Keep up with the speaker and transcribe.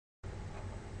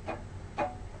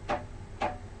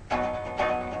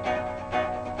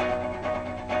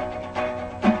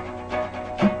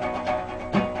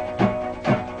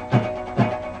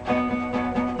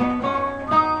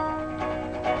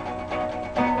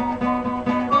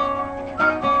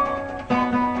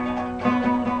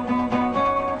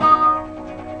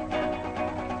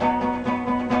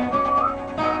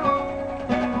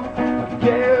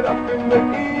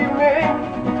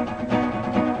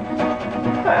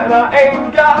and I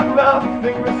ain't got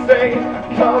nothing to say.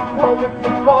 I come home in the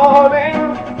morning,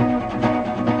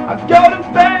 I go to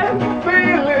bed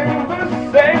feeling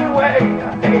the same way.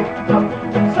 I ain't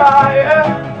nothing but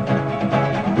tired,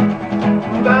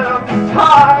 but I'm just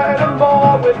tired and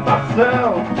bored with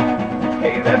myself.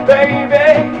 Hey there baby,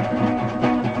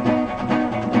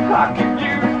 I could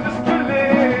use just a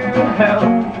little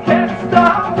help. Can't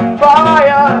start a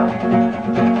fire,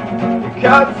 you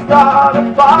can't start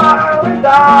a fire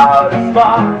without a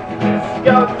spark. This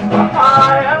goes for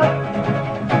higher,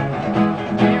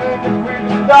 even if we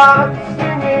just start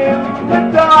singing in the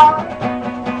dark.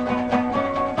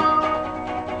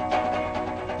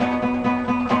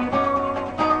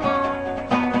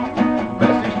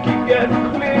 Message keep getting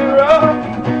clearer,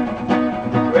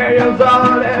 radio's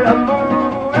on and I'm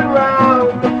moving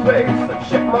around the place. I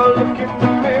check my look in the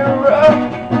mirror,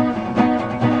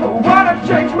 I wanna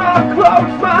change my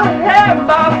clothes, my hair,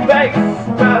 my face,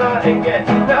 but I ain't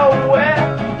getting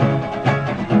nowhere.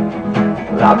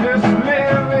 I'm just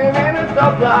living in a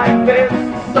dump like this.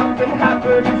 Something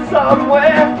happening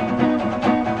somewhere,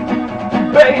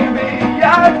 baby, I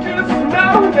just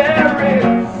know there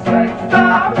is. Let's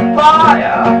start a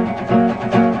fire,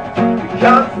 you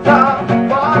can't start a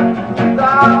fire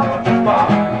without a spark.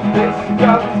 This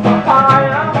goes for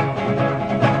higher,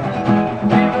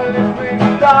 even if we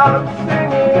start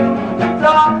singing in the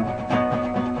dark.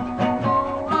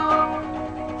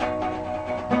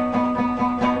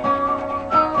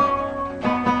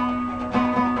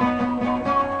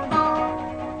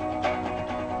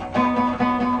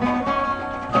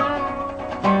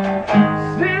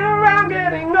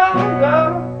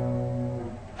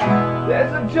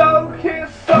 There's a joke here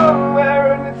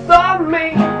somewhere and it's on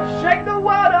me. Shake the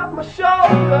world off my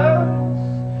shoulders.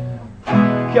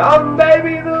 Come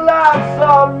baby, the life's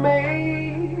on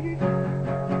me.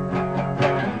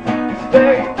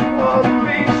 Stay on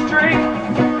these streets,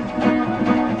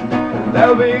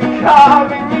 they'll be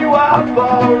carving you up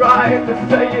alright. They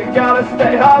say you gotta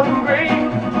stay hungry.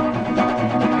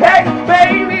 Hey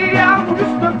baby, I'm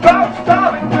just a ghost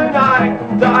starving tonight,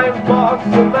 dying for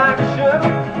some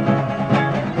action.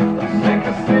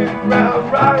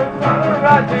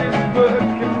 Write this book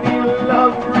and need a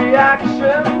love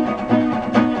reaction.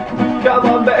 Come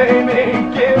on baby,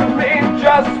 give me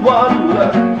just one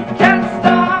look. Can't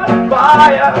start a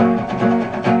fire,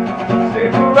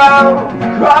 sit around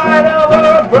crying over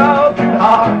a broken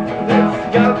heart. This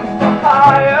goes for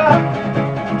higher,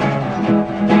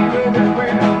 even if we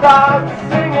just start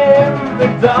singing in the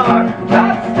dark.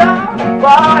 Can't start a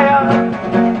fire,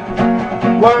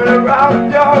 word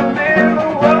around your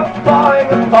little world falling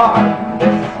apart.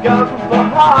 This goes for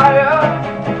higher,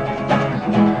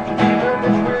 even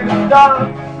if we just start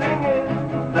singing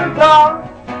in the dark.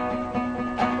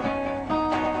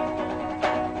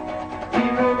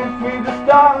 Even if we just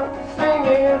start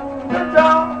singing in the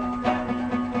dark.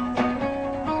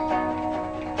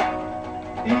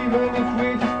 Even if we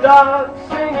just start